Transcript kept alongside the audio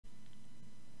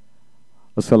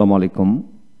আসসালামু আলাইকুম।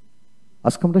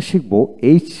 আজকে আমরা শিখব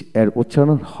এইচ এর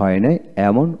উচ্চারণ হয় না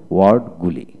এমন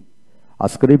ওয়ার্ডগুলি।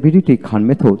 আজকের এই ভিডিওটি খান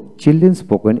মেথড চিলড্রেন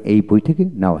স্পোকেন এই বই থেকে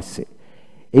নেওয়া হয়েছে।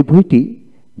 এই বইটি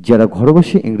যারা ঘরে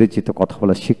বসে ইংরেজিতে কথা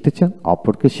বলা শিখতে চান,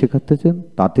 অপরকে শেখাতে চান,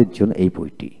 তাদের জন্য এই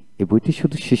বইটি। এই বইটি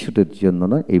শুধু শিশুদের জন্য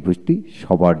নয়, এই বইটি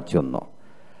সবার জন্য।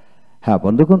 হ্যাঁ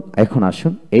বন্ধুগণ, এখন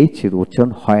আসুন এইচ এর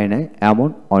উচ্চারণ হয় না এমন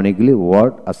অনেকগুলি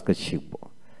ওয়ার্ড আজকে শিখব।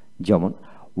 যেমন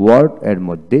ওয়ার্ড এর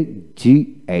মধ্যে G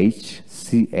H,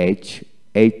 C H,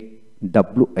 H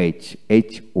W H,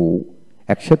 H O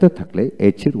একসাথে থাকলে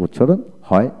এইচ এর উচ্চারণ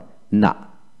হয় না।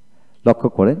 লক্ষ্য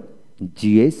করেন,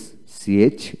 GS,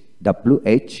 CH, W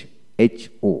H, H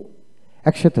O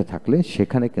একসাথে থাকলে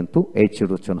সেখানে কিন্তু এইচ এর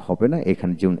উচ্চারণ হবে না।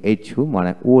 এখানে যেমন এইচ ও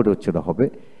মানে ও এর উচ্চারণ হবে।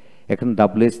 এখানে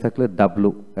ডাব্লিউ এইচ থাকলে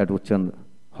ডাব্লিউ এর উচ্চারণ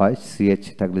হয়, সিএইচ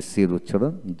থাকলে সি এর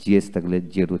উচ্চারণ, জিএস থাকলে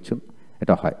জি এর উচ্চারণ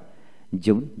এটা হয়।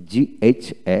 যেমন G H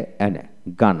A N A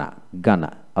গানা, গানা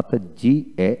অর্থাৎ জি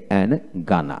এ এন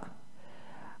গানা।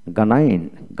 গানাইন,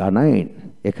 গানাইন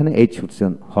এখানে এইচ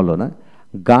উচ্চারণ হলো না।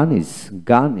 গান ইস,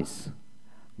 গান ইস।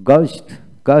 গস্ট,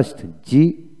 গস্ট জি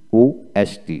ও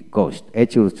এস টি গস্ট,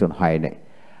 এইচ উচ্চারণ হয় না।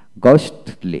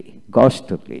 গস্টলি,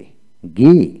 গস্টলি।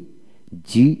 গে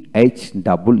জি এইচ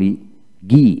ডাবলি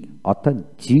গি অর্থাৎ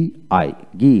জি আই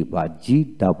গি বা জি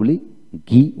ডাবলি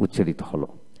গি উচ্চারিত হলো।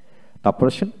 তারপর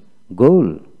আসেন গোল,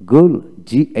 গোল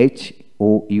জি এইচ ও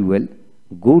ইউএল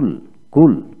গোল,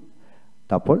 গোল।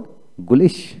 তারপর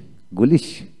গুলিশ, গুলিশ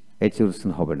এইচ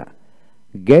উচ্চারণ হবে না।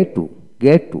 গেটু,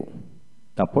 গেটু।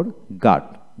 তারপর গাট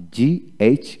G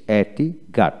H A T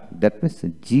gut, that means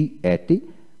জি এ টি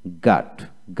গাট,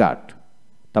 গাট।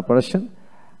 তারপর আসেন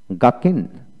গাকিন,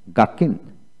 গাকিন,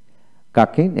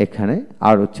 গাকিন এখানে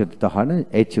আর উচ্চারিত হয় না,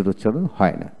 এইচ এর উচ্চারণ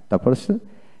হয় না। তারপর আসেন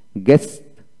গেস্ট,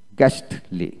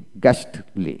 গেস্টলি,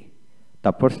 গেস্টলি।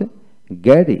 তারপর সে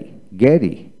গ্যারি,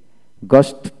 গ্যারি।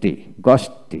 গস্টি,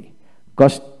 গস্টি,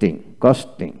 গস্টিং,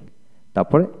 গস্টিং।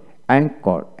 তারপরে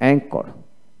অ্যাঙ্কর, অ্যাঙ্কর।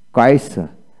 কয়েস,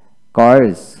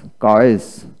 কয়েস, কয়েস।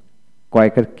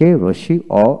 কয়েকের কে রশি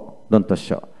অ দন্তস্ব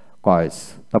কয়েস।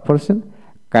 তারপর আছেন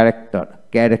ক্যারেক্টার,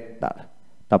 ক্যারেক্টার।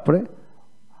 তারপরে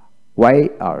ওয়াই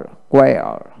আর,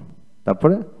 কোয়ার।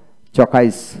 তারপরে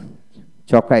চকাইস,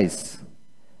 চকাইস।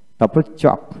 তারপর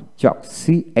চক, চক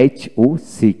C H O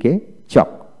C K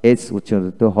চক, এস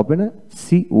উচ্চারিত হবে না,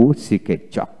 সি ও সি কে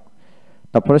চক।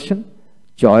 তারপর আসেন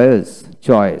চয়েস,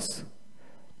 চয়েস।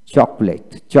 Chocolate,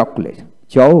 chocolate.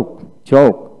 চৌক,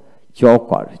 চৌক।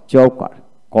 চৌকার, চৌকার।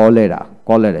 Cholera,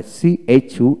 cholera C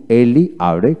H O এল ই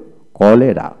আর এ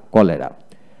কলেরা, কলেরা।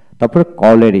 তারপরে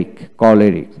কলেরিক,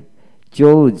 কলেরিক।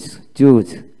 Choose, choose.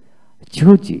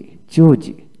 Choosy,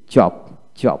 choosy. Chop,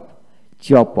 chop.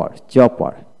 Chopper,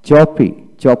 chopper. চপি,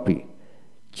 চপি।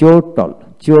 চোটল,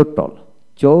 চোটল।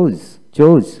 Choose,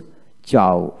 choose.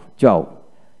 চাও, চাও।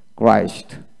 Christ,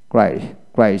 Christ,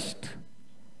 Christ.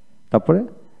 তারপরে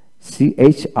C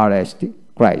H R S T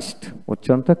Christ,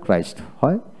 উচ্চারণটা Christ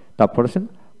হয়। তারপরে আছেন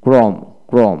ক্রম,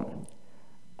 ক্রম।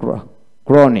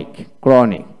 Chronic,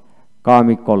 chronic.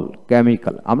 Chemical,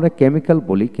 chemical. আমরা কেমিক্যাল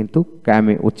বলি কিন্তু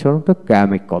উচ্চারণটা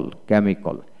কেমিক্যাল,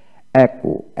 কেমিক্যাল।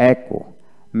 একো, একো।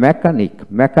 Mechanic,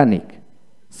 mechanic.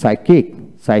 Psychic,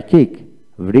 psychic.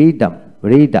 রিডম,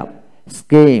 রিডম।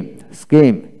 Scheme,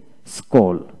 scheme.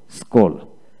 Scroll, scroll.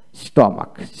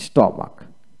 Stomach, stomach.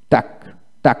 টাক,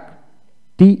 টাক।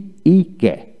 টি ই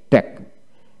কে টেক।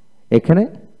 এখানে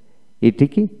এটি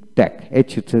কি টেক, এই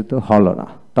উচ্চারিত হলো না।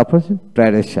 তারপর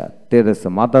টেরেসা, টেরেসা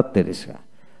মাদার টেরেসা।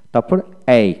 তারপর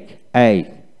এইক, এইক।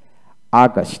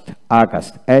 আগস্ট,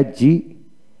 আগস্ট এ G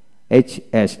H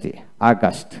S T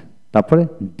August. তারপরে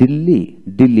দিল্লি,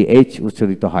 দিল্লি এইচ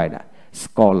উচ্চারিত হয় না।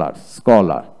 Scholar,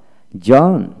 scholar.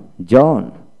 জন, জন।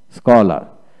 স্কলার।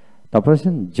 তারপরে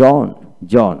আছেন জন,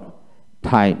 জন।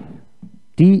 Time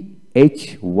T H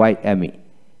Y M E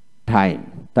time,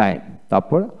 time.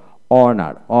 তারপর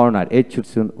অনার, অনার এই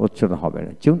উচ্চারণ হবে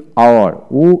না। যেমন hour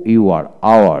O you R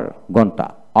hour ঘন্টা।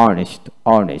 অনেস্ট,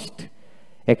 অনেস্ট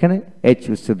এখানে এইচ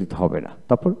উচ্চারিত হবে না।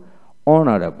 তারপর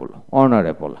অনারেবল,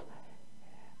 অনারেবল।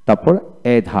 তারপর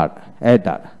এধার,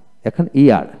 এদার। এখানে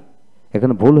ইয়ার,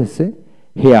 এখানে ভুল হয়েছে,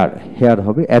 হেয়ার, হেয়ার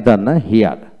হবে, এদার না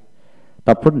হিয়ার।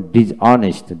 তারপর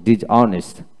dishonest,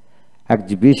 dishonest.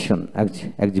 Exhibition,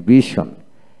 exhibition.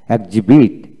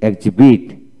 Exhibit, exhibit.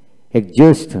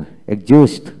 Exhaust,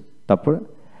 exhaust. তারপর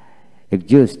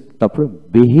এক্সজস্ট। তারপর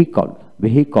vehicle,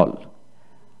 vehicle.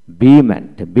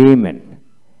 বিমেন্ট, বিমেন্ট।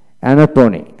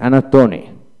 অ্যানাটনি, অ্যানাটনি।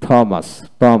 Thomas,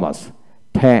 Thomas.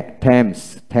 থ্যামস,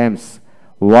 থ্যামস।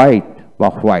 White বা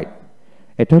হোয়াইট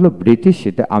এটা হলো ব্রিটিশ,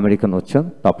 এটা আমেরিকান উচ্চারণ।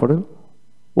 তারপরে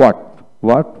হোয়াট,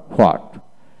 হোয়াট, হোয়াট।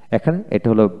 এখানে এটা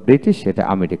হলো ব্রিটিশ, এটা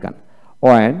American.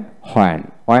 When when,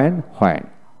 when when,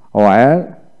 war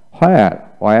where,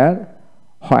 war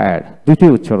হোয়ার, দুটি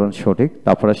উচ্চারণ সঠিক।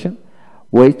 তারপর আসেন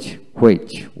which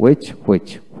which, which which,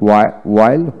 while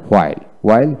while,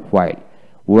 while while,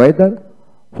 weather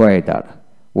weather,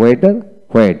 weather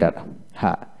weather।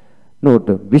 হ্যাঁ, নোট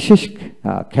বিশেষ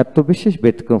ক্ষেত্র বিশেষ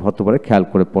ব্যতিক্রম হতে পারে, খেয়াল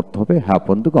করে পড়তে হবে। হ্যাঁ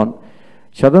বন্ধুগণ,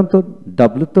 সাধারণত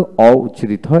ডাব্লিউতে অ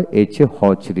উচ্চারিত হয়, এইচ এ হ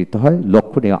উচ্চারিত হয়।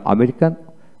 লক্ষণীয় আমেরিকান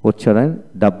উচ্চারণ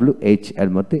ডাব্লিউ এইচ এর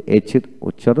মধ্যে এইচ এর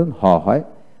উচ্চারণ হ হয়।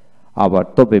 আবার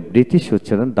তবে ব্রিটিশ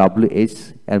উচ্চারণ ডাব্লিউ এইচ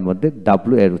এর মধ্যে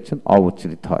ডাব্লিউ এর উচ্চারণ অ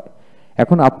উচ্চারিত হয়।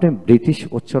 এখন আপনি ব্রিটিশ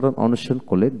উচ্চারণ অনুসরণ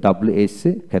করলে ডাব্লিউ এইচ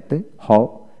এর ক্ষেত্রে হ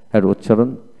এর উচ্চারণ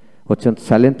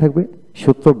সাইলেন্ট থাকবে।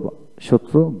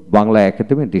 সূত্র বাংলা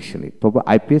একাডেমি ডিকশনারি। তবে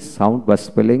আইপিএস সাউন্ড বা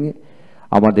স্পেলিংয়ে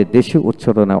আমাদের দেশীয়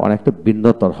উচ্চারণে অনেকটা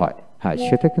ভিন্নতর হয়। হ্যাঁ,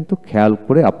 সেটা কিন্তু খেয়াল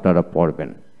করে আপনারা পড়বেন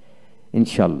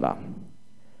ইনশাল্লাহ।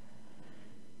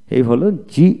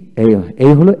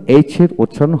 এই হলো এইচ এর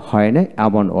উচ্চারণ হয় না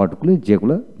এমন ওয়ার্ডগুলি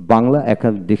যেগুলো বাংলা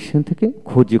একাডেমি ডিকশনারি থেকে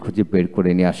খুঁজে খুঁজে বের করে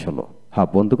নিয়ে আসলো। হ্যাঁ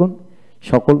বন্ধুগণ,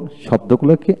 সকল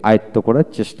শব্দগুলোকে আয়ত্ত করার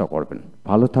চেষ্টা করবেন।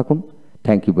 ভালো থাকুন।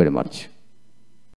 Thank you very much.